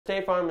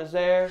State Farm is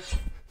there.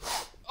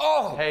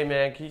 Oh! Hey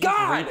man, can you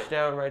just reach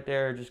down right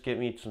there and just get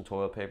me some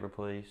toilet paper,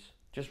 please?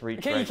 Just reach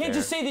right there. Okay, you can't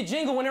just say the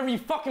jingle whenever you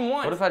fucking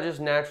want. What if I just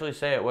naturally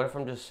say it? What if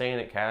I'm just saying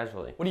it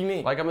casually? What do you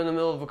mean? Like I'm in the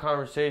middle of a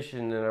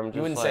conversation and I'm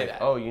just wouldn't like, say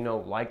that. oh, you know,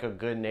 like a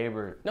good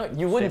neighbor. No,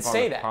 you wouldn't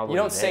say that. You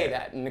don't say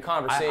that in the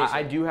conversation.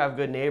 I do have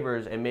good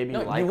neighbors, and maybe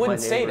no, like you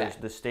wouldn't my say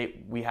neighbors,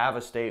 that. we have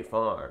a State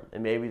Farm,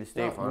 and maybe the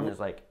State Farm is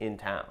like in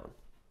town.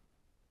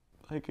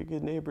 Like a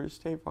good neighbor,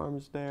 State Farm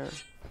is there.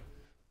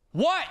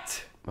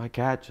 What? My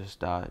cat just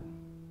died.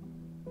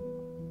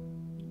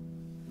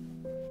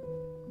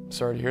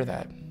 Sorry to hear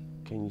that.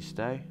 Can you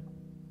stay?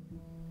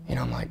 You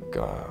know,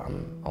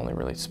 I'm only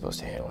really supposed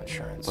to handle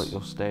insurance. But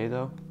you'll stay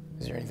though?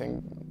 Is there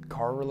anything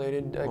car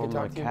related I could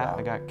talk to you about?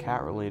 I got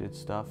cat related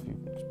stuff.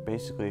 It's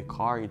basically a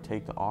car, you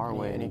take the R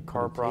away. Any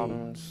car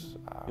problems?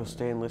 You'll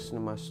stay and listen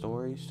to my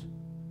stories?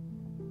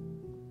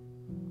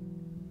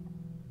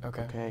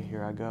 Okay. Okay,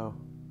 here I go.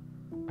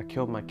 I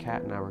killed my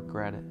cat and I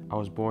regret it. I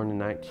was born in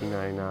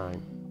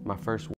 1999. My first